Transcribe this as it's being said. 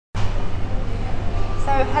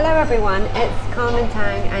hello everyone, it's Carmen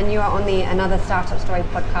Tang and you are on the Another Startup Story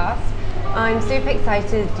podcast. I'm super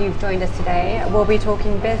excited you've joined us today. We'll be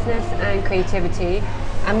talking business and creativity,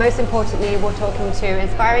 and most importantly we're talking to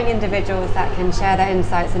inspiring individuals that can share their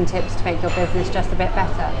insights and tips to make your business just a bit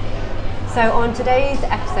better. So on today's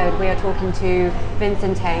episode we are talking to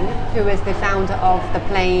Vincent Teng, who is the founder of The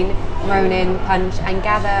Plain, Ronin, Punch and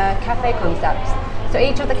Gather cafe concepts. So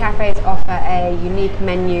each of the cafes offer a unique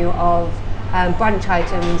menu of brunch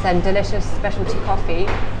items and delicious specialty coffee,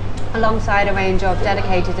 alongside a range of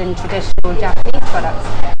dedicated and traditional Japanese products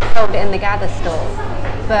sold in the Gather store.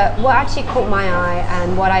 But what actually caught my eye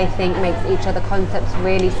and what I think makes each of the concepts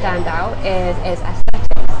really stand out is its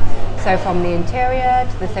aesthetics. So from the interior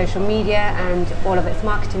to the social media and all of its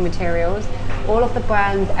marketing materials, all of the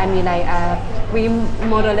brands emulate a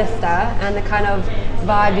Minimalista and the kind of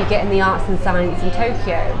vibe you get in the arts and science in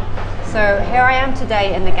Tokyo. So here I am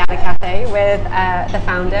today in the Gather Cafe with the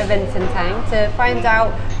founder, Vincent Teng, to find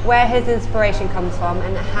out where his inspiration comes from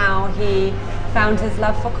and how he found his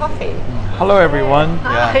love for coffee. Hello everyone.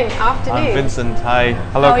 Hi, afternoon. I'm Vincent. Hi.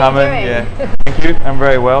 Hello, how Carmen. Are you doing? Yeah. Thank you. I'm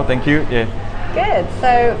very well. Thank you. Yeah. Good.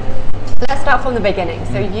 So let's start from the beginning.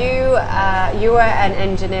 So you were an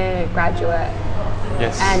engineer graduate.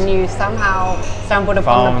 Yes. And you somehow stumbled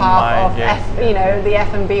upon the path of the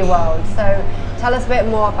F&B world. So tell us a bit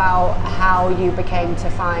more about how you became to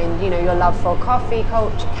find, your love for coffee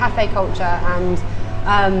culture, cafe culture, and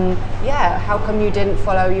how come you didn't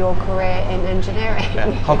follow your career in engineering? Yeah.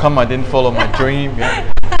 How come I didn't follow my dream?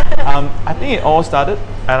 Yeah. I think it all started,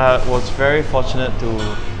 and I was very fortunate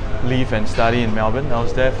to live and study in Melbourne. I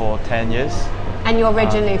was there for 10 years. And you're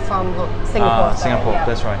originally from Singapore? Singapore, yeah.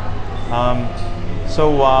 That's right. So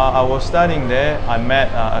while I was studying there, I met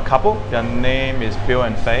a couple. Their name is Bill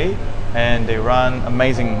and Faye, and they run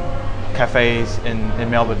amazing cafes in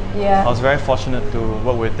Melbourne. Yeah. I was very fortunate to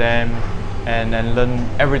work with them and learn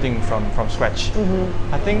everything from scratch.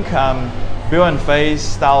 Mm-hmm. I think Bill and Faye's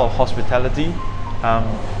style of hospitality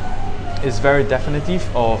is very definitive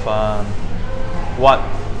of what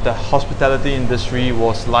the hospitality industry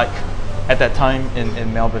was like at that time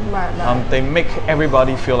in Melbourne. Right. They make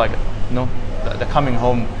everybody feel like they're coming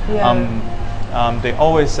home. Yeah. They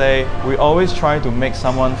always say, we always try to make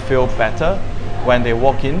someone feel better when they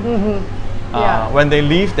walk in, when they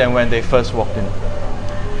leave than when they first walked in.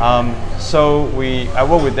 So I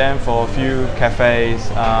worked with them for a few cafes,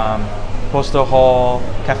 Postal Hall,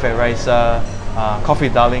 Cafe Racer, Coffee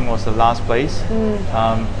Darling was the last place.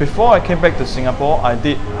 Before I came back to Singapore, I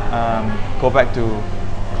did go back to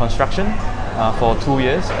construction for 2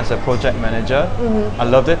 years as a project manager. I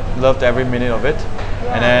loved every minute of it.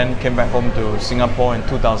 Yeah. And then came back home to Singapore in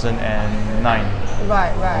 2009.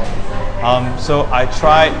 Right. So I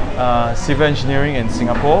tried civil engineering in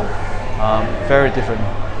Singapore, very different.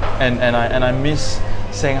 And I miss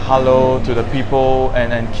saying hello to the people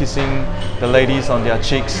and kissing the ladies on their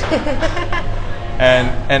cheeks.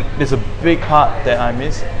 and it's a big part that I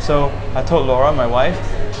miss. So I told Laura, my wife,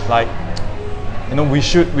 we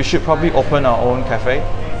should probably open our own cafe.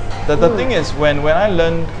 The thing is, when I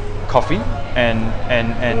learned coffee and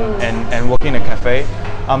working in a cafe,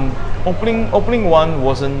 opening one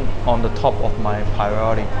wasn't on the top of my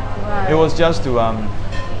priority. Right. It was just to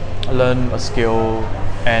learn a skill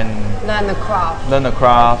and learn the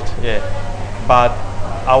craft. Yeah. But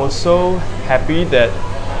I was so happy that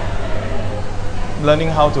learning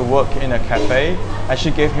how to work in a cafe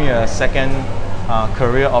actually gave me a second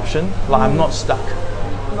career option. I'm not stuck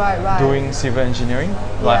doing civil engineering.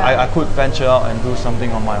 I could venture out and do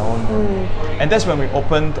something on my own. And that's when we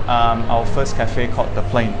opened our first cafe called The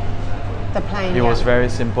Plain. The Plain. It was very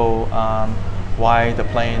simple. Why The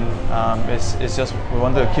Plain? It's just we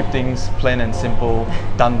wanted to keep things plain and simple,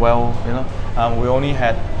 done well. We only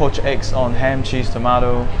had poached eggs on ham, cheese,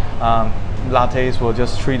 tomato. Lattes were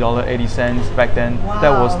just $3.80 back then. Wow.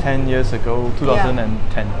 That was 10 years ago,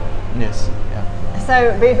 2010. Yes. Yeah.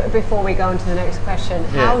 So before we go on to the next question,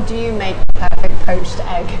 how do you make a perfect poached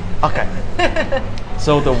egg? Okay.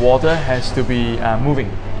 So the water has to be moving,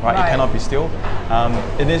 right? It cannot be still.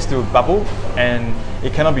 It needs to bubble, and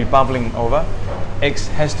it cannot be bubbling over. Eggs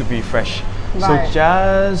has to be fresh. Right. So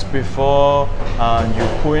just before you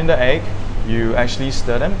put in the egg, you actually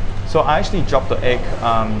stir them. So I actually dropped the egg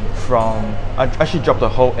I actually dropped the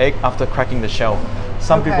whole egg after cracking the shell.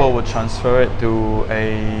 Some people would transfer it to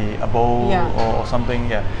a bowl or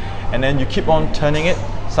something, and then you keep on turning it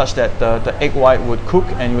such that the egg white would cook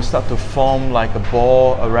and you will start to form like a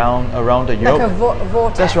ball around the yolk. Like a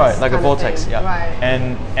vortex. That's right, like a vortex, Right.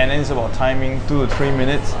 And then it's about timing 2 to 3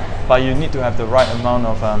 minutes. but you need to have the right amount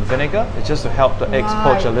of vinegar. It's just to help the eggs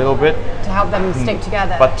poach a little bit. To help them stick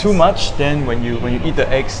together. But too much, then when you eat the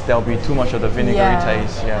eggs, there'll be too much of the vinegary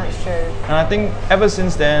taste. Yeah, that's true. And I think ever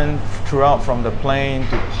since then, throughout from the plain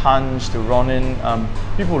to punch to ronin,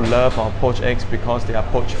 people love our poached eggs because they are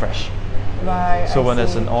poached fresh. Right. So when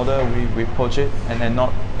there's an order, we poach it and then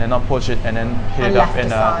not poach it and then heat it up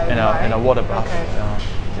in a water bath.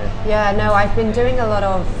 Okay. Yeah, no, I've been doing a lot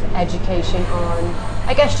of education on,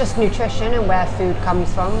 I guess, just nutrition and where food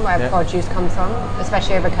comes from, where produce comes from,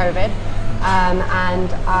 especially over COVID. And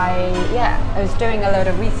I was doing a lot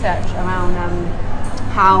of research around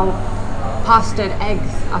how pastured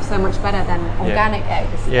eggs are so much better than organic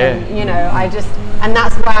eggs. Yeah. And, and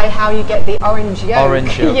that's why how you get the orange yolk.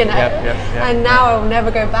 Orange yolk. And now I'll never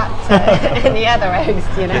go back to any other eggs.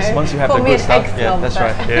 Yes, once you have the good stuff. Yeah, that's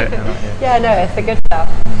right. No, it's the good stuff.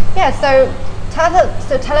 Yeah. So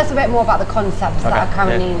tell us a bit more about the concepts that are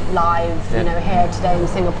currently live. Here today in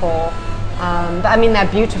Singapore. But I mean,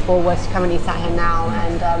 they're beautiful. We're currently sat here now,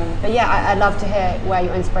 and I'd love to hear where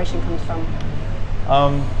your inspiration comes from.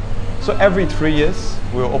 So every 3 years,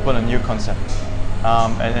 we'll open a new concept.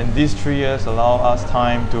 And these 3 years allow us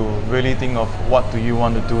time to really think of what do you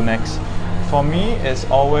want to do next. For me, it's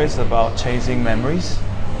always about chasing memories.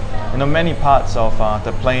 Many parts of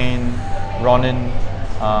the plain, ronin,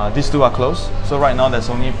 these two are closed. So right now there's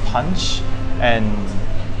only punch and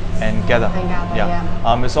gather.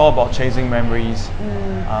 It's all about chasing memories,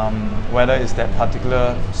 whether it's that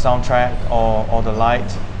particular soundtrack or the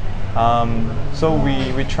light. So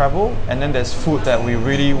we travel, and then there's food that we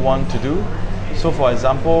really want to do. So for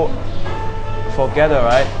example, for gather,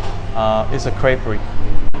 it's a creperie.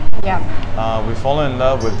 We fall in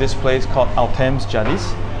love with this place called Teng's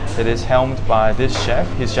Jadis. It is helmed by this chef.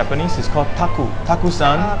 He's Japanese. He's called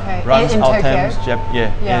Taku-san. Runs in Teng's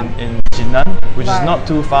in Jinan, which is not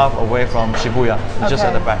too far away from Shibuya. It's just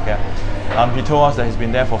at the back. He told us that he's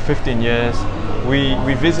been there for 15 years.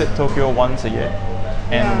 We visit Tokyo once a year.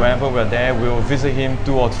 And whenever we're there, we'll visit him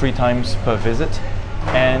 2 or 3 times per visit.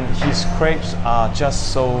 And his crepes are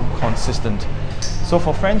just so consistent. So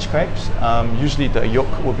for French crepes, usually the yolk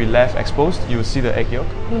will be left exposed. You will see the egg yolk.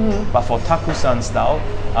 But for Taku-san style,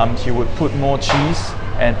 he would put more cheese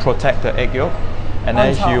and protect the egg yolk. And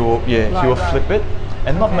then he will flip it.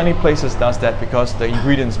 And not many places does that because the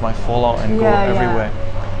ingredients might fall out and go everywhere.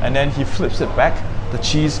 And then he flips it back. The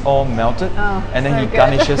cheese all melted, and then he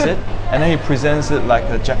garnishes it, and then he presents it like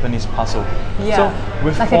a Japanese puzzle. So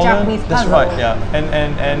we've like a Japanese puzzle. That's right,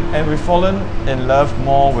 and we've fallen in love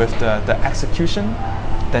more with the execution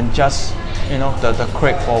than just the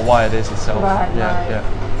crepe for what it is itself.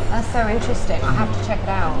 That's so interesting. I have to check it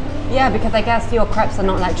out. Yeah, because I guess your crepes are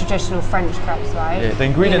not like traditional French crepes, right? Yeah, the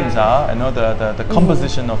ingredients are, the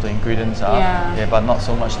composition of the ingredients are, but not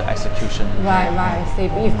so much the execution. Right. See,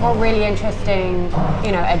 but you've got really interesting,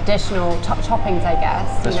 additional toppings, I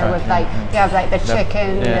guess. That's right. With you have like the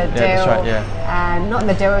chicken, the dill, and not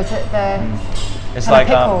the dill, is it the? It's like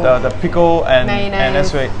the pickle and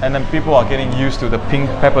that's right. And then people are getting used to the pink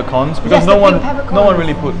peppercorns because no one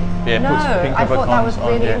really puts pink peppercorns I thought that was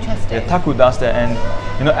really interesting. Yeah, Taku does that, and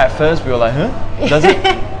at first we were like, huh? Does it?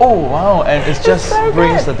 Oh wow! And it just so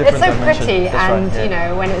brings the different dimension. It's so pretty,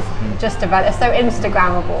 and when it's just about, it's so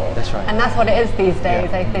Instagrammable. That's right. And that's what it is these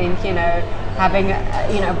days. I think having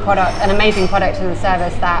an amazing product and a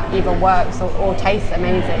service that either works or tastes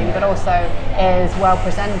amazing, but also is well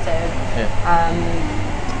presented.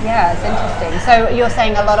 It's interesting. So you're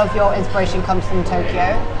saying a lot of your inspiration comes from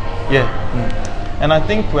Tokyo? And I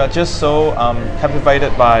think we are just so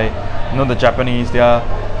captivated by the Japanese.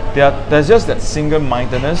 There's just that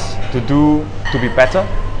single-mindedness to be better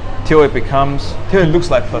till it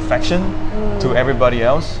looks like perfection to everybody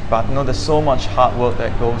else. But there's so much hard work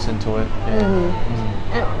that goes into it.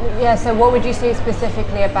 So what would you say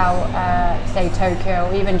specifically about, say, Tokyo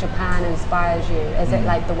or even Japan inspires you? Is it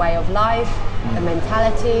like the way of life, the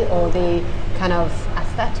mentality, or the kind of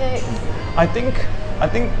aesthetics? I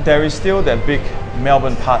think there is still that big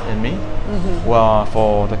Melbourne part in me,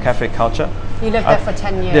 for the cafe culture. You lived there for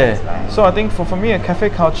 10 years, right? So I think for me, a cafe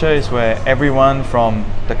culture is where everyone from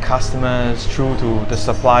the customers through to the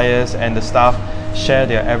suppliers and the staff share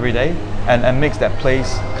their everyday and makes that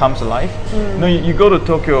place comes alive. You go to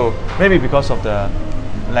Tokyo, maybe because of the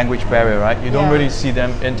language barrier, right? You don't really see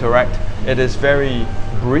them interact. It is very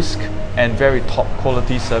brisk and very top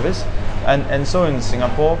quality service. And so in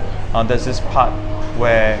Singapore, there's this part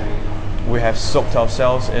where we have soaked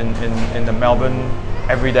ourselves in the Melbourne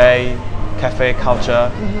everyday cafe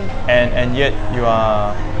culture, and yet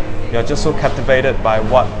you're just so captivated by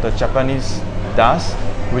what the Japanese does,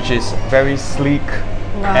 which is very sleek,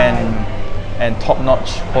 and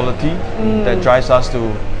top-notch quality that drives us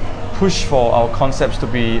to push for our concepts to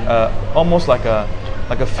be almost like a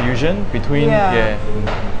fusion between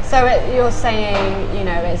So you're saying, you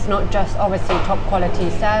know, it's not just obviously top quality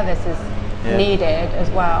services needed as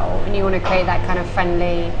well, and you want to create that kind of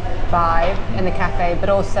friendly vibe in the cafe, but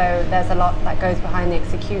also there's a lot that goes behind the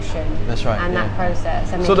execution. That's right. And that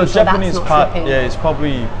process. And so the sure Japanese part, slipping. is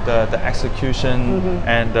probably the execution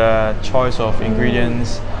and the choice of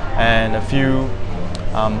ingredients and a few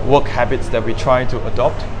work habits that we try to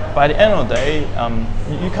adopt. But at the end of the day,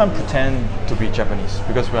 you can't pretend to be Japanese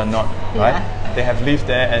because we are not, right? They have lived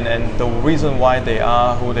there, and the reason why they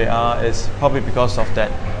are who they are is probably because of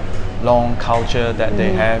that long culture that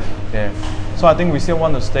they have. So I think we still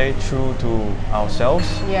want to stay true to ourselves.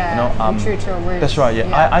 True to our roots. That's right.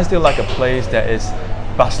 I still like a place that is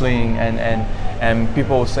bustling and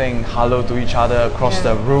people saying hello to each other across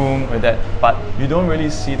the room with that. But you don't really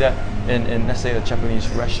see that in let's say a Japanese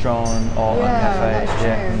restaurant or a cafe,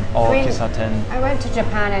 or Kisaten. I went to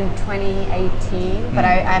Japan in 2018, but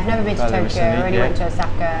I've never been to Tokyo. Recently, I only went to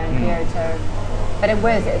Osaka and Kyoto. But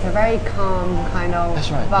it's a very calm kind of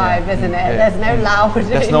vibe, isn't it? There's no loud,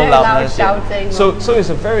 no loud shouting. So it's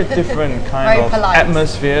a very different kind of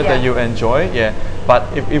atmosphere that you enjoy.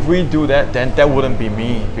 But if we do that, then that wouldn't be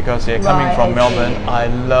me, because coming from Melbourne, I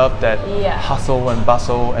love that hustle and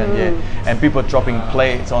bustle and people dropping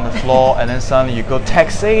plates on the floor, and then suddenly you go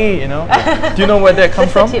taxi, you know. Do you know where that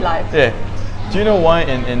comes from? City life. Do you know why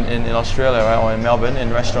in Australia, right, or in Melbourne, in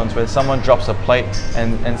restaurants, when someone drops a plate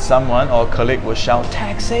and someone or a colleague will shout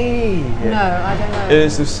taxi? No, I don't know. It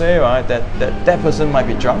is to say, right, that person might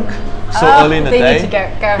be drunk so early in the day. Need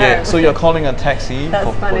to go home. So you're calling a taxi.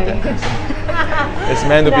 That's funny. It's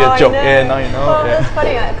meant to be a joke. Now you know. Oh, that's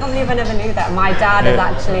funny. I can't believe I never knew that. My dad is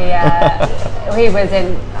actually he was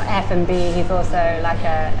in F&B. He's also like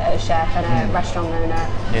a chef and a restaurant owner.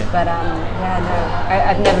 But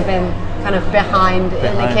I've never been kind of behind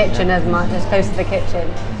in the kitchen as much, as close to the kitchen.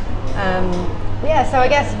 So I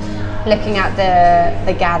guess looking at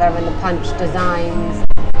the gather and the punch designs,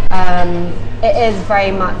 it is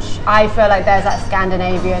very much, I feel like there's that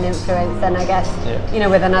Scandinavian influence, and I guess you know,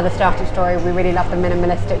 with Another Startup Story, we really love the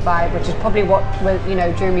minimalistic vibe, which is probably what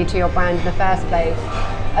drew me to your brand in the first place,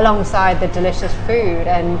 alongside the delicious food.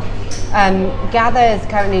 And Gather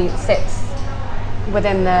currently sits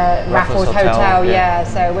within the Raffles Hotel,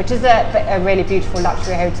 so which is a really beautiful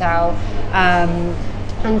luxury hotel.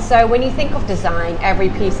 And so when you think of design, every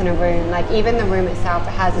piece in a room, like even the room itself,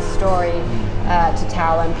 it has a story to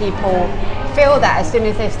tell, and people feel that as soon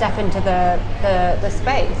as they step into the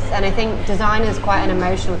space. And I think design is quite an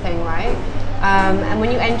emotional thing, right? And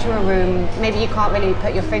when you enter a room, maybe you can't really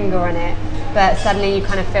put your finger on it, but suddenly you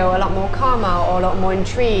kind of feel a lot more calmer or a lot more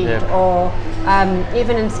intrigued or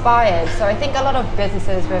even inspired. So I think a lot of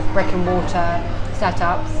businesses with brick and mortar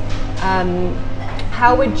setups,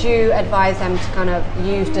 how would you advise them to kind of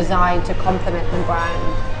use design to complement the brand?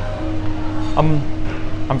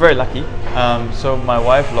 I'm very lucky. So my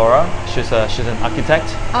wife Laura, she's an architect.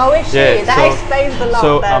 Oh, is she? That explains a lot.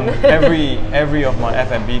 So then. every of my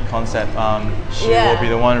F&B concept, she will be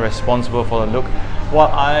the one responsible for the look.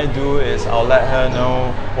 What I do is I'll let her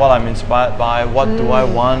know what I'm inspired by, what do I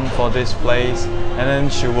want for this place, and then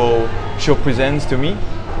she'll present to me.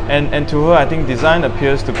 And to her, I think design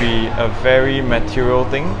appears to be a very material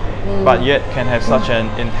thing, but yet can have such an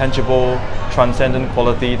intangible, transcendent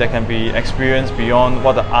quality that can be experienced beyond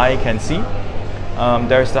what the eye can see.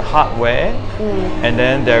 There is the hardware, and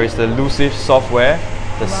then there is the elusive software,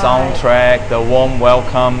 the soundtrack, the warm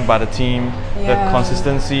welcome by the team, the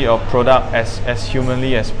consistency of product as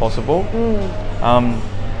humanly as possible.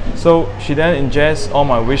 So she then ingests all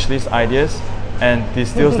my wish list ideas and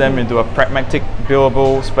distills them into a pragmatic,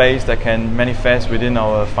 buildable space that can manifest within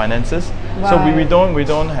our finances. So we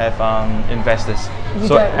don't have investors.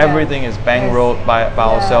 Everything is bankrolled by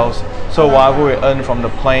ourselves. So whatever we earn from the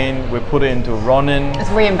plane, we put it into Ronin. It's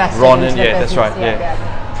reinvested Ronin, into the that's business.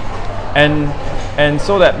 right. And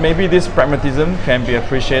so that maybe this pragmatism can be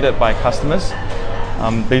appreciated by customers.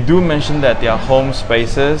 They do mention that their home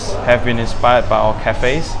spaces have been inspired by our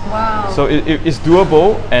cafes. Wow. So it's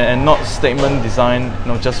doable and not statement design,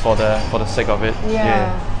 just for the sake of it.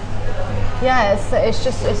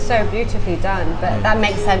 It's so beautifully done. But that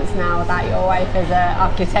makes sense now that your wife is an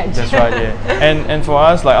architect. That's right. And for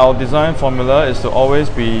us, like our design formula is to always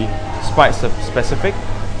be quite specific.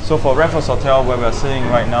 So for Raffles Hotel, where we're sitting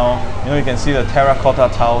right now, you can see the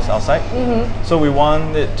terracotta tiles outside. So we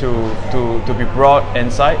want it to be brought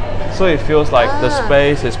inside, so it feels like the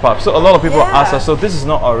space is part. So a lot of people ask us, so this is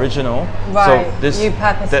not original. Right. So this, you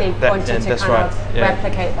purposely wanted to kind of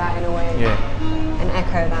replicate that in a way. And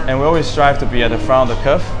echo that. And we always strive to be at the front of the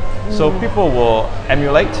curve, so people will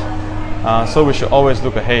emulate. So we should always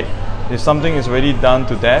look ahead. If something is already done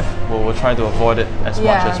to death, we'll try to avoid it as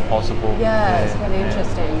much as possible. It's really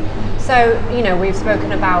interesting. So, we've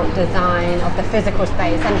spoken about design of the physical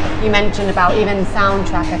space, and you mentioned about even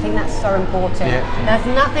soundtrack. I think that's so important. There's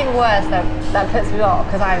nothing worse that puts me off,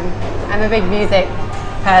 because I'm a big music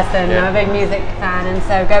person, I'm a big music fan, and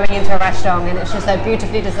so going into a restaurant and it's just so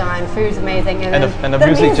beautifully designed, food's amazing, and the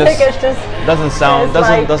music just doesn't sound,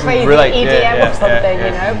 doesn't crazy relate. EDM or something,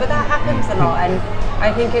 but that happens a lot, and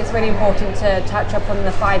I think it's really important to touch upon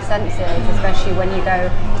the five senses, especially when you go,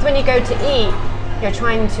 because when you go to eat, you're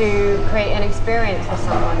trying to create an experience for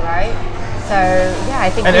someone, right? So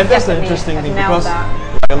I think and that's the interesting thing, because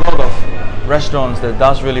a lot of restaurants that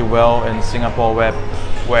does really well in Singapore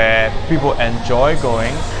where people enjoy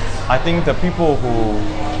going, I think the people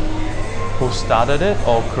who started it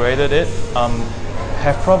or created it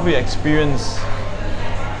have probably experienced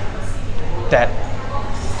that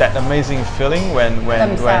amazing feeling when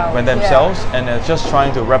themselves, and they're just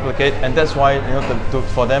trying to replicate, and that's why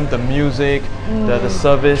for them the music, the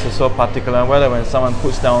service is so particular. Whether when someone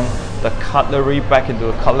puts down the cutlery back into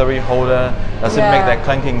a cutlery holder, does it make that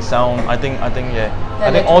clanking sound? I think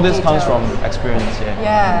all this comes from experience.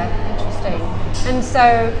 Interesting. And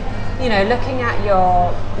so, looking at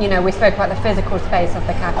your, we spoke about the physical space of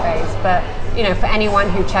the cafes, but for anyone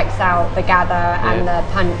who checks out the Gather and the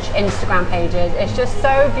Punch Instagram pages, it's just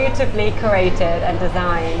so beautifully curated and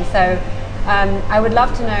designed. So I would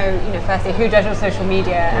love to know, firstly, who does your social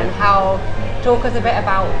media and how. Talk us a bit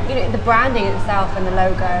about the branding itself and the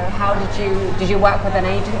logo. How did you work with an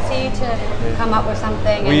agency to come up with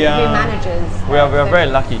something? And who manages? We are very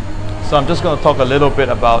lucky. So I'm just going to talk a little bit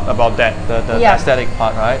about that, the aesthetic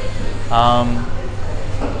part, right?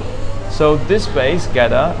 So this space,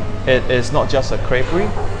 Gather, it is not just a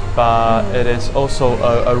creperie, but it is also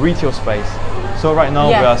a retail space. So right now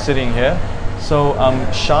we are sitting here. So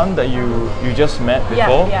Shan, that you just met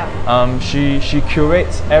before, she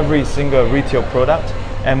curates every single retail product,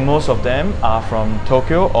 and most of them are from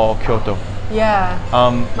Tokyo or Kyoto.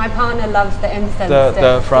 My partner loves the incense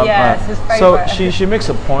the front. It's his favorite. So she makes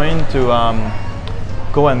a point to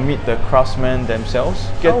go and meet the craftsmen themselves,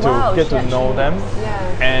 get to know them,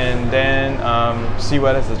 and then see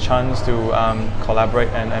whether there's a chance to collaborate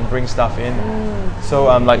and bring stuff in.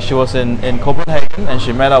 So like she was in Copenhagen, and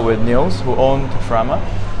she met up with Niels, who owned Frama.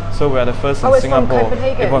 So we are the first in Singapore.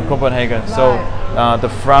 From Copenhagen. So the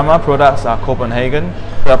Frama products are Copenhagen.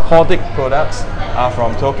 The Portic products are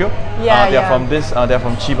from Tokyo. They're from they're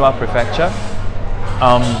from Chiba Prefecture.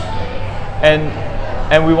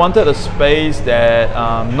 And we wanted a space that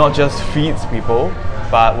not just feeds people,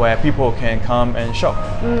 but where people can come and shop.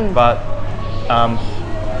 But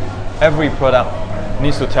every product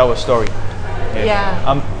needs to tell a story.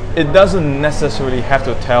 It doesn't necessarily have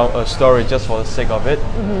to tell a story just for the sake of it,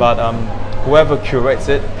 but whoever curates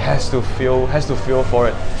it has to feel for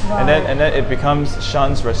it, and then it becomes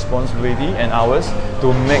Shan's responsibility and ours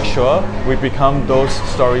to make sure we become those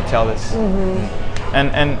storytellers.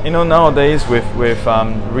 And nowadays with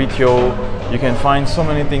retail, you can find so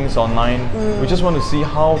many things online. We just want to see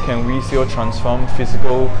how can we still transform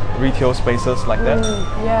physical retail spaces like that.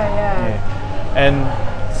 And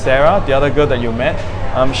Sarah, the other girl that you met,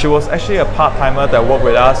 she was actually a part-timer that worked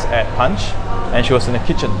with us at Punch, and she was in the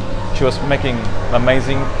kitchen. She was making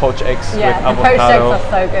amazing poached eggs with avocado. Poached eggs are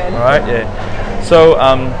so good. Right? So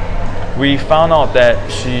we found out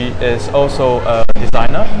that she is also a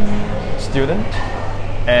designer student,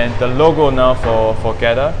 and the logo now for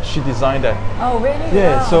Gather, she designed that. Oh really?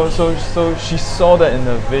 Yeah. Wow. So she saw that in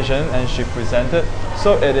the vision and she presented.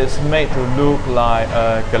 So it is made to look like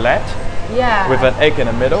a galette. With an egg in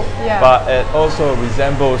the middle, but it also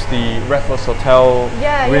resembles the Raffles Hotel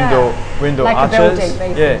window like arches. A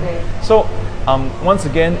building, basically. So once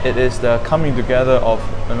again, it is the coming together of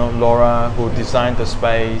Laura, who designed the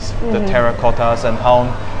space, the terracottas, and how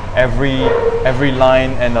every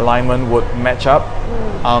line and alignment would match up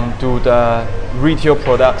to the retail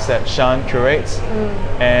products that Shan curates,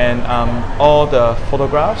 and all the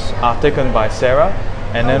photographs are taken by Sarah.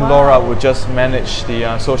 And then Laura would just manage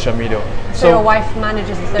the social media. So your wife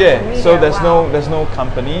manages the social media? So there's no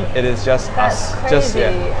company. It is just us. Crazy. Just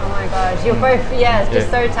Oh my gosh, you're both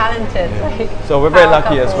just so talented. Like, so we're very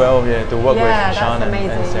lucky as well. To work with Shan that's amazing.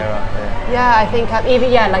 and Sarah. Yeah, I think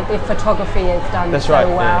even like the photography is done That's so right,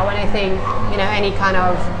 well, yeah. and I think any kind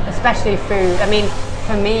of, especially food. I mean,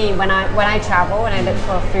 for me, when I travel and I look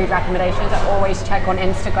for food recommendations, I always check on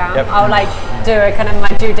Instagram. Yep. I'll like do a kind of my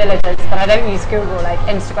due diligence, but I don't use Google. Like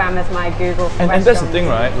Instagram is my Google for And that's the thing,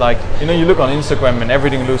 right? Like you look on Instagram and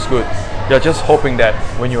everything looks good. You're just hoping that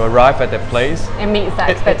when you arrive at that place, it meets that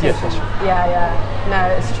expectation. Yes, right. Yeah. No,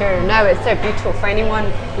 it's true. No, it's so beautiful. For anyone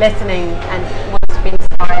listening and wants to be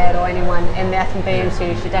inspired, or anyone in the F&B industry,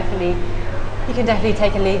 you can definitely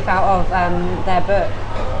take a leaf out of their book.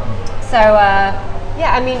 So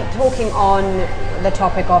yeah, I mean, talking on the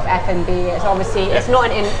topic of F&B, it's not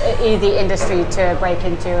an easy industry to break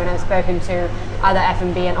into, and I've spoken to other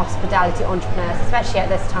F&B and hospitality entrepreneurs, especially at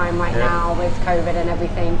this time right now with COVID and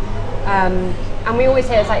everything. And we always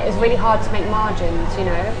hear it's really hard to make margins,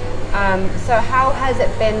 So how has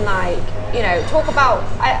it been like?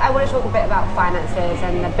 I want to talk a bit about finances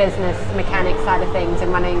and the business mechanics side of things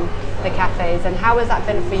and running the cafes, and how has that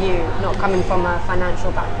been for you, not coming from a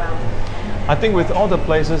financial background? I think with all the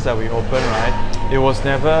places that we open, right, it was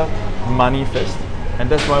never money first, and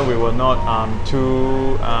that's why we were not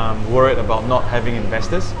too worried about not having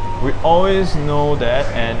investors. We always know that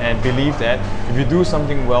and believe that if you do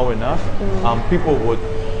something well enough, people would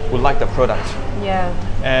like the product. Yeah.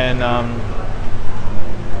 And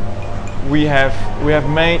we have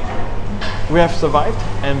survived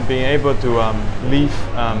and been able to live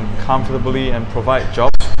comfortably and provide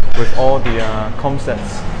jobs with all the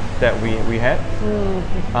concepts that we had.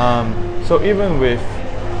 So even with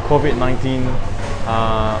COVID-19,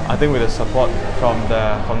 I think with the support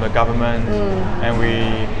from the government, and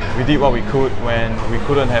we did what we could when we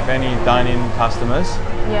couldn't have any dine-in customers.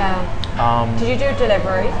 Yeah. Did you do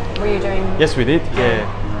delivery? Were you doing? Yes, we did. Yeah.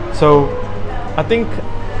 So I think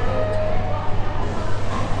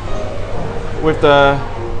with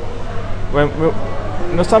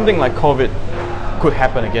when something like COVID could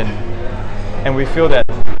happen again, and we feel that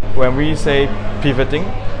when we say pivoting,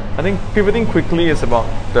 I think pivoting quickly is about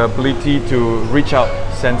the ability to reach out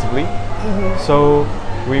sensibly. So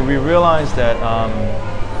we realized that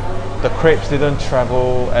the crepes didn't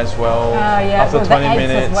travel as well after 20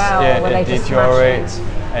 minutes. It deteriorates,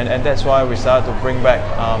 and that's why we started to bring back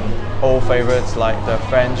old favorites like the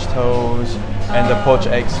French toast and the poached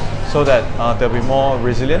eggs, so that they'll be more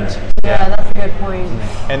resilient. Yeah, that's a good point.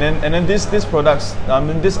 And then these products,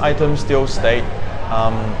 these items still stayed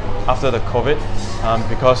after the COVID,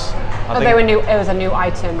 because I think they were new. It was a new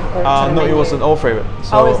item. No, it was an old favorite.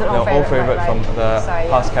 So it was an old favorite, right. From the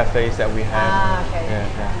past cafes that we had. Okay.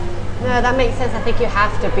 Yeah. No, that makes sense. I think you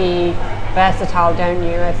have to be versatile, don't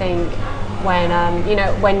you? I think when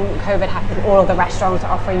when COVID happened, all of the restaurants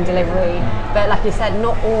are offering delivery, but like you said,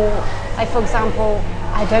 not all. Like for example,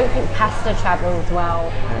 I don't think pasta travels well.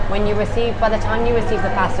 When you by the time you receive the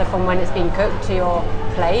pasta from when it's being cooked to your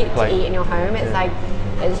plate to eat in your home, it's like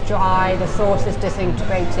it's dry, the sauce is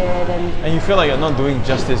disintegrated, and you feel like you're not doing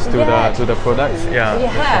justice to the products. So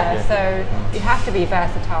you have to be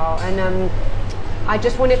versatile. And I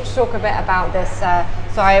just wanted to talk a bit about this.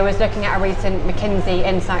 So I was looking at a recent McKinsey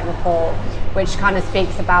Insight report, which kind of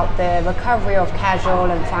speaks about the recovery of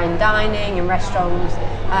casual and fine dining in restaurants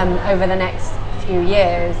over the next few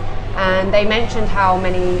years. And they mentioned how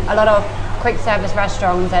a lot of quick service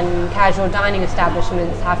restaurants and casual dining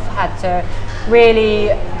establishments have had to really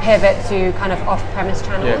pivot to kind of off-premise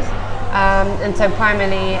channels. And so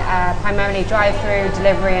primarily drive-through,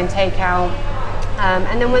 delivery and takeout.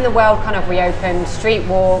 And then when the world kind of reopened, street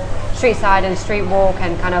side and street walk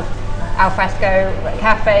and kind of alfresco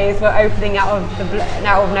cafes were opening out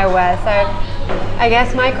of nowhere. So I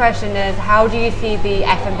guess my question is, how do you see the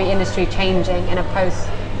F&B industry changing in a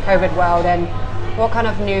post-COVID world, and what kind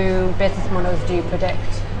of new business models do you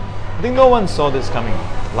predict? I think no one saw this coming.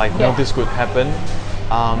 This could happen,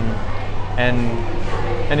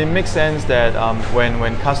 and it makes sense that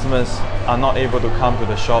when customers are not able to come to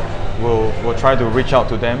the shop, we'll try to reach out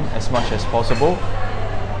to them as much as possible.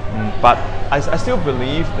 But I still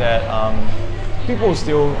believe that people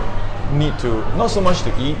still need to, not so much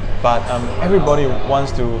to eat, but everybody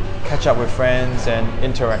wants to catch up with friends and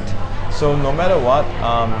interact. So no matter what,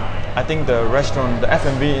 I think the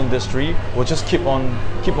F&B industry will just keep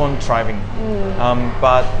on thriving.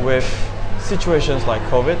 But with situations like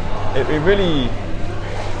COVID, it really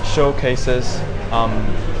showcases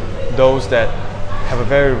those that have a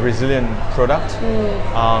very resilient product,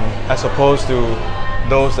 as opposed to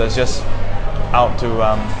those that's just out to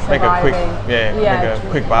make a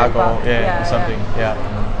quick bag or something.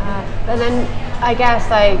 But then I guess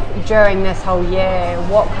during this whole year,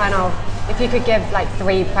 what kind of, if you could give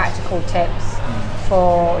 3 practical tips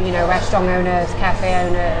for, you know, restaurant owners, cafe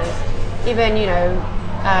owners, even, you know,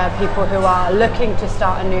 people who are looking to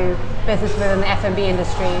start a new business within the F&B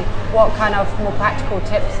industry? What kind of more practical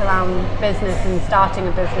tips around business and starting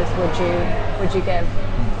a business would you give?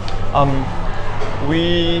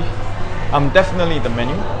 Definitely the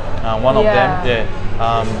menu. One of them,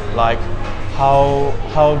 like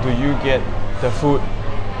how do you get the food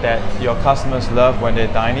that your customers love when they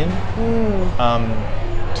dine in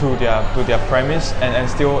to their premise and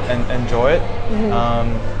still enjoy it.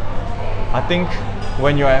 I think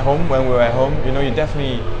when we're at home, you know, you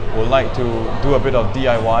definitely would like to do a bit of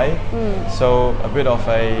DIY. So a bit of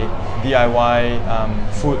a DIY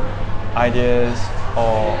food ideas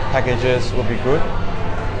or packages would be good.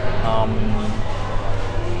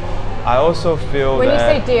 I also feel when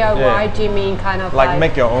that you say DIY, do you mean kind of like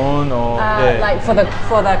make your own or like for the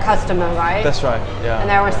customer, right? That's right. Yeah. And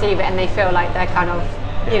they'll receive it and they feel like they're kind of,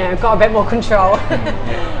 you know, got a bit more control.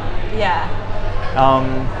 Yeah.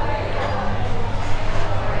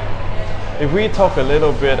 If we talk a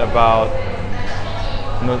little bit about,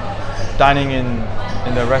 you know, dining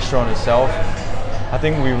in the restaurant itself, I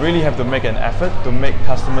think we really have to make an effort to make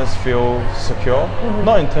customers feel secure,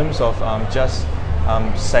 not in terms of just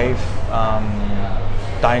safe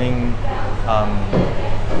dining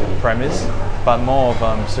premise, but more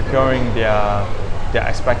of securing their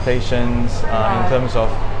expectations in terms of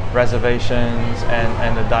reservations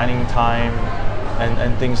and the dining time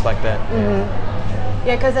and things like that.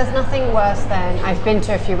 Yeah, because there's nothing worse than, I've been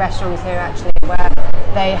to a few restaurants here actually where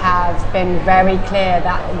they have been very clear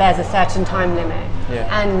that there's a certain time limit.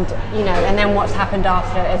 And, you know, and then what's happened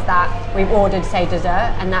after is that we've ordered, say,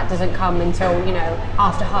 dessert, and that doesn't come until, you know,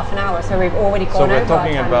 after half an hour. So we've already gone over. So we're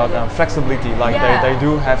talking about flexibility, like they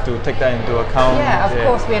do have to take that into account. Yeah, of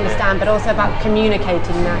course we understand, but also about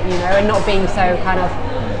communicating that, you know, and not being so kind of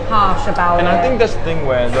harsh about it. And I think that's the thing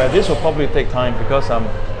where this will probably take time because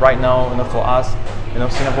right now, you know, for us, you know,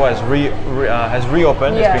 Singapore has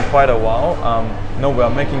reopened. It's been quite a while. You know, we are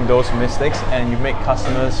making those mistakes, and you make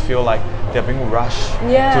customers feel like they're being rushed to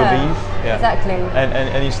leave. Exactly.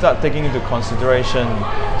 And you start taking into consideration.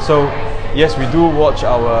 So yes, we do watch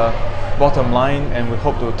our bottom line, and we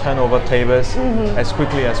hope to turn over tables as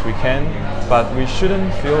quickly as we can. But we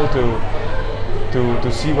shouldn't feel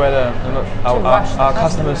to see whether, you know, our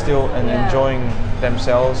customers still enjoying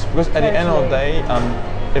themselves, because at the end of the day,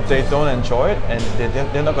 if they don't enjoy it, and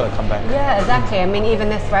they're not going to come back. Yeah, exactly. I mean, even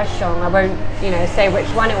this restaurant, I won't, you know, say which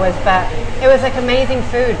one it was, but it was like amazing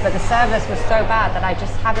food, but the service was so bad that I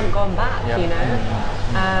just haven't gone back, you know.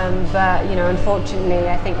 But, you know, unfortunately,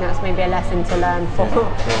 I think that's maybe a lesson to learn for,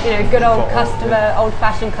 you know, good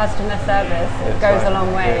old-fashioned customer service. It goes a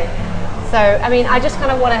long way. So, I mean, I just kind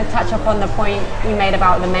of want to touch upon the point you made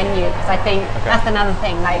about the menu, because I think that's another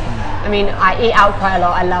thing. Like, I mean, I eat out quite a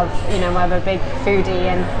lot. I love, you know, I'm a big foodie,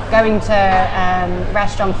 and going to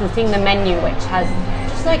restaurants and seeing the menu, which has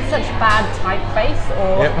just like such bad typeface,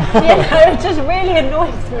 or you know, it just really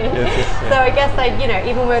annoys me. So I guess, like, you know,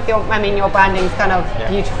 even with your branding's kind of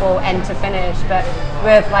beautiful end to finish, but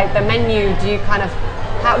with like the menu, do you kind of,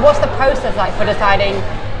 what's the process like for deciding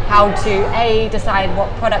how to A, decide what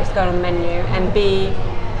products go on the menu, and B,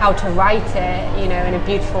 how to write it, you know, in a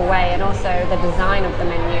beautiful way, and also the design of the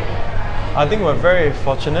menu? I think we're very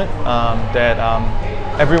fortunate that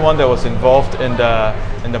everyone that was involved in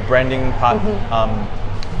the branding part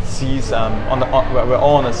sees we're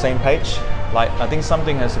all on the same page. Like, I think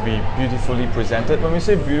something has to be beautifully presented. When we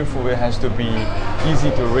say beautiful, it has to be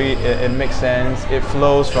easy to read. It makes sense. It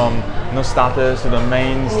flows from, you know, starters to the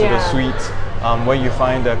mains to the sweets. Where you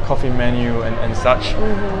find the coffee menu and such.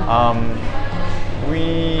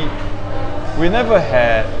 We never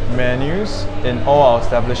had menus in all our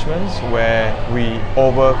establishments where we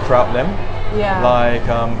overcrowd them. Like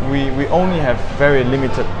we only have very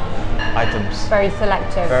limited items. Very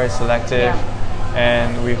selective.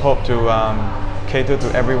 And we hope to cater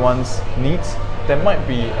to everyone's needs. There might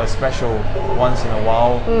be a special once in a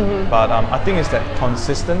while, but I think it's that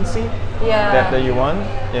consistency that you want.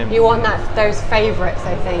 You want those favorites,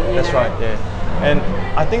 I think. That's right. Yeah, and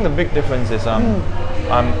I think the big difference is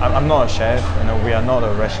I'm not a chef. You know, we are not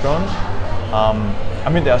a restaurant. I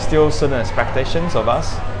mean, there are still certain expectations of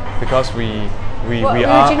us because we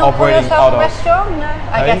are operating out of a restaurant. No,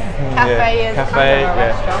 I guess cafe is kind of a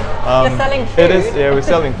restaurant. You're selling food. It is. Yeah, we're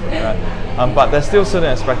selling food. Right? But there's still certain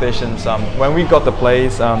expectations. When we got the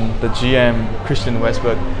place, the GM, Christian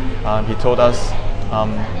Westberg, he told us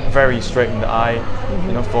very straight in the eye,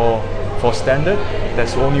 you know, for standard,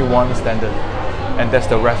 there's only one standard, and that's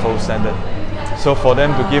the Raffles standard. So for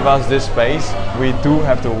them to give us this space, we do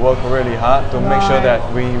have to work really hard to make sure that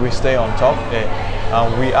we stay on top.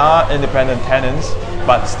 we are independent tenants,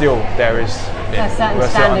 but still there is certain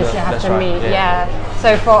standards you have to meet. Yeah.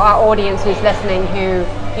 So for our audience who's listening, who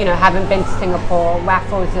haven't been to Singapore,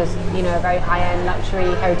 Raffles is a very high-end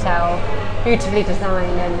luxury hotel, beautifully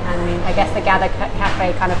designed, and I guess the Gather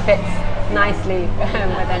Cafe kind of fits nicely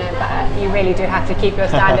within it. But you really do have to keep your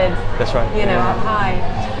standards. That's right. Up high.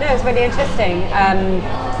 No, it's really interesting.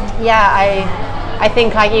 I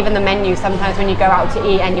think like even the menu, sometimes when you go out to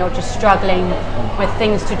eat and you're just struggling with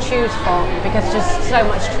things to choose from because just so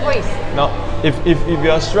much choice. Now, if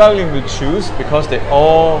you are struggling to choose because they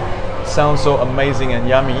all sound so amazing and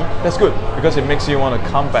yummy, that's good because it makes you want to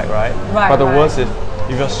come back, right? But the worst is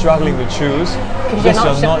if you're struggling to choose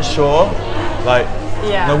because you're not sure, like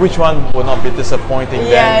which one will not be disappointing.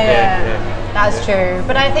 That's true.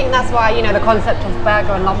 But I think that's why the concept of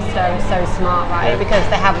burger and lobster is so smart, right? Because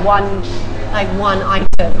they have one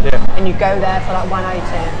item, and you go there for like one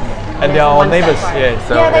item. And they are our neighbours. They're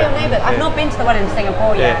your neighbours. I've not been to the one in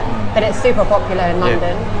Singapore yet, but it's super popular in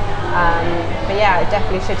London. But I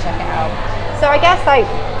definitely should check it out. So I guess like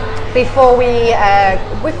before we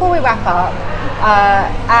wrap up,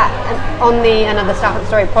 on the Another Startup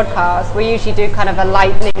Story podcast, we usually do kind of a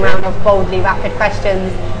lightning round of boldly rapid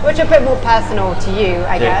questions, which are a bit more personal to you,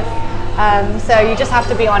 I guess. So you just have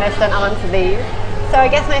to be honest and answer these. So I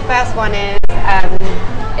guess my first one is,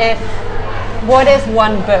 what is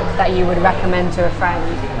one book that you would recommend to a friend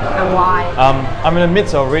and why? I'm in the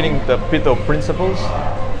midst of reading The Peter Principles.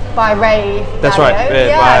 By Ray That's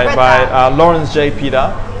Dalio. right, by Lawrence J.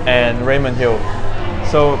 Peter and Raymond Hill.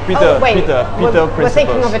 So Peter Principles. We're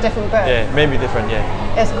thinking of a different book. Yeah, maybe different,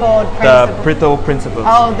 It's called The Peter Principles.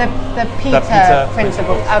 Oh, the Peter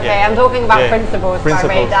Principles. Okay, I'm talking about Principles by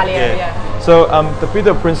Ray Dalio. So the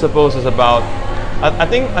Peter Principles is about, I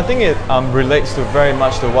think it relates to very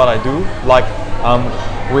much to what I do. Like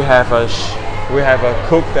we have a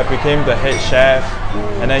cook that became the head chef,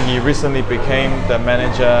 and then he recently became the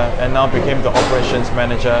manager, and now became the operations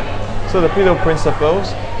manager. So the Peter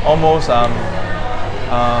Principles almost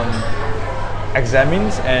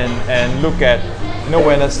examines and look at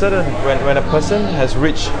when a person has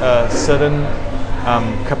reached a certain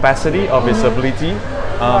capacity of his ability,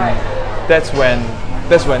 that's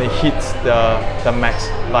when it hits the max.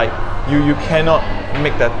 Like you cannot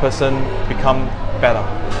make that person become better.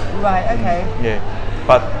 Right. Okay. Yeah,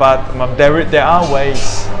 but there are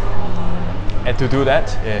ways to do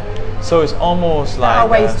that. Yeah. So it's almost like there are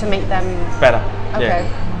ways to make them better. Okay.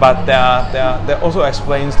 Yeah. But there also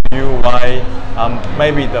explains to you why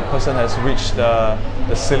maybe the person has reached the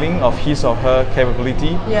ceiling of his or her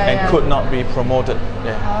capability and could not be promoted.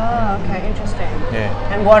 Yeah. Oh, okay, interesting.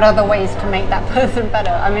 Yeah. And what are the ways to make that person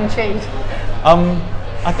better? I'm intrigued.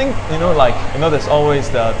 I think there's always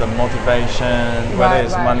the motivation, whether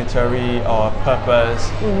it's monetary or purpose.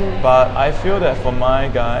 Mm-hmm. But I feel that for my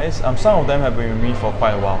guys, some of them have been with me for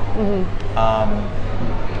quite a while. Mm-hmm.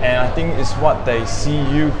 And I think it's what they see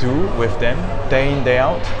you do with them day in, day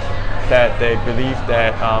out, that they believe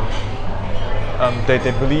that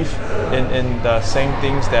they believe in the same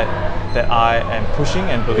things that I am pushing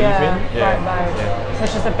and believe in. Yeah, right. Yeah. So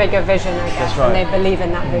it's just a bigger vision, I guess, that's right. And they believe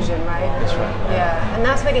in that vision, right? That's right. Yeah, and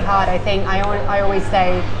that's really hard. I think I always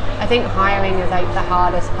say, I think hiring is like the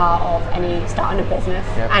hardest part of any starting a business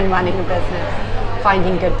and running a business.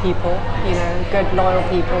 Finding good people, good loyal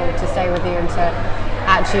people to stay with you and to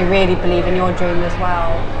actually really believe in your dream as well,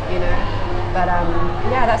 But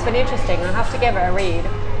that's really interesting. I'll have to give it a read.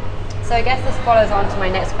 So I guess this follows on to my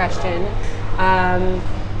next question.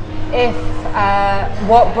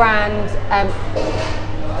 What brand?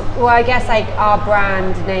 I guess like our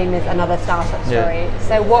brand name is Another Startup Story. Yeah.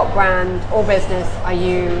 So what brand or business are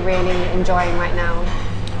you really enjoying right now?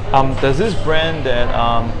 There's this brand that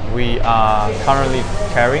we are currently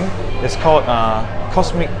carrying. It's called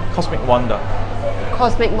Cosmic Wonder.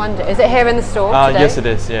 Cosmic Wonder. Is it here in the store today? Yes, it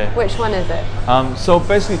is. Yeah. Which one is it? So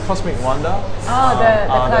basically, Cosmic Wonder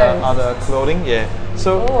are the clothing. Yeah.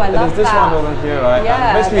 So I love this that. one over here, right?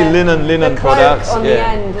 Yeah, basically linen the products. On the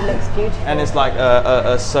end, it looks beautiful. And it's like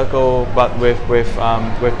a circle, but with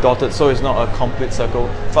dotted. So it's not a complete circle.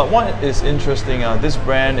 But what is interesting? This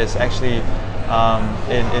brand is actually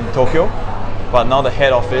in Tokyo. But now the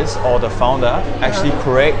head office or the founder actually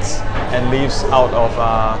creates and lives out of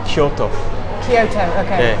Kyoto. Kyoto,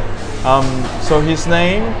 okay. Yeah. So his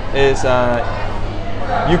name is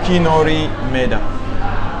Yukinori Maeda.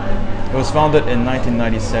 It was founded in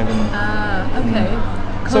 1997. Okay.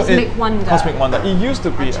 Cosmic Wonder. Cosmic Wonder. It used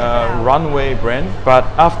to be a runway brand, but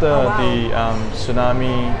after the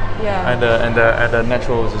tsunami and the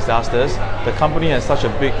natural disasters, the company has such a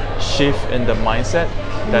big shift in the mindset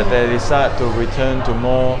that they decided to return to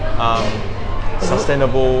more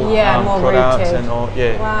sustainable more products rooted. and all.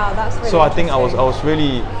 Wow, that's really So I think I was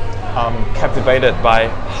really captivated by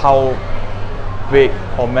how big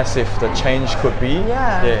or massive the change could be.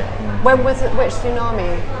 When was it? Which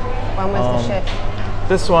tsunami? When was the shift?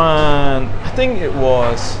 This one, I think it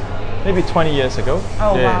was maybe 20 years ago.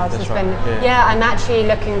 Oh wow, so it's been. I'm actually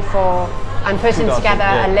looking for. I'm putting together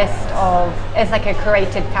a list of. It's like a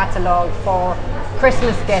curated catalogue for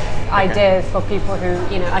Christmas gift ideas for people who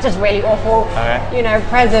are just really awful,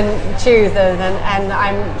 present choosers, and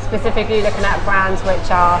I'm specifically looking at brands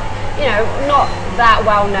which are not that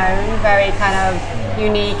well known, very kind of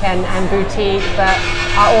unique and boutique, but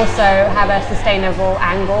also have a sustainable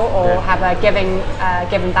angle or have a giving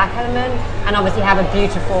back element, and obviously have a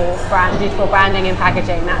beautiful branding and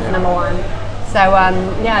packaging. That's number one. So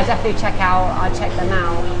definitely I'll check them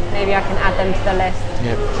out. Maybe I can add them to the list.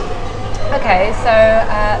 Okay, so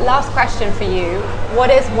last question for you. What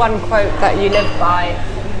is one quote that you live by?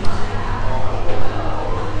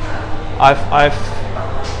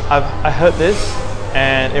 I heard this,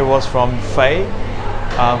 and it was from Faye,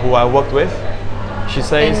 who I worked with. She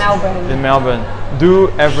says in Melbourne, do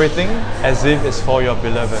everything as if it's for your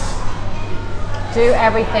beloved. Do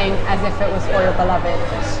everything as if it was for your beloved.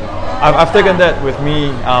 I've taken that with me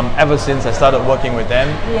ever since I started working with them.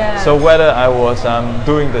 So whether I was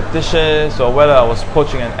doing the dishes, or whether I was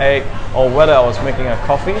poaching an egg, or whether I was making a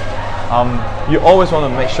coffee, you always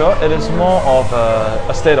want to make sure it is more of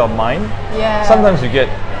a state of mind. Sometimes you get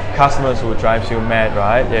customers who drives you mad,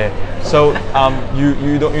 right? So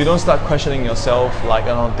you don't start questioning yourself like,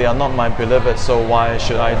 they are not my beloved, so why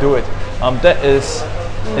should I do it? That is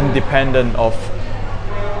independent of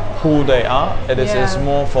who they are. It is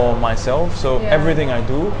more for myself. So everything I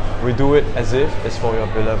do, we do it as if it's for your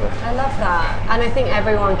beloved. I love that, and I think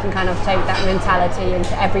everyone can kind of take that mentality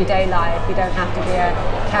into everyday life. You don't have to be a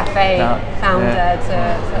cafe founder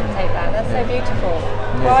to take that. That's so beautiful.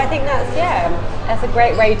 Well, I think that's a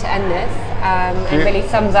great way to end this. It really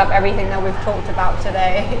sums up everything that we've talked about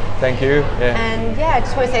today. Thank you. And I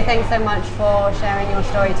just want to say thanks so much for sharing your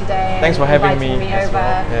story today. Thanks for having me over.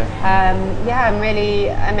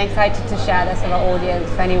 I'm excited to share this with our audience,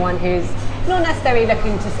 for anyone who's not necessarily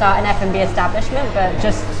looking to start an F&B establishment, but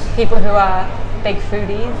just people who are big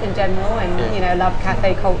foodies in general and love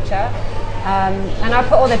cafe culture. And I'll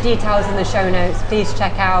put all the details in the show notes. Please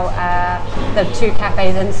check out the two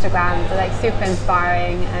cafes' Instagrams. They're like super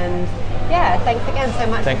inspiring. And thanks again so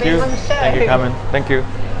much for being on the show. Thank you, Carmen. Thank you.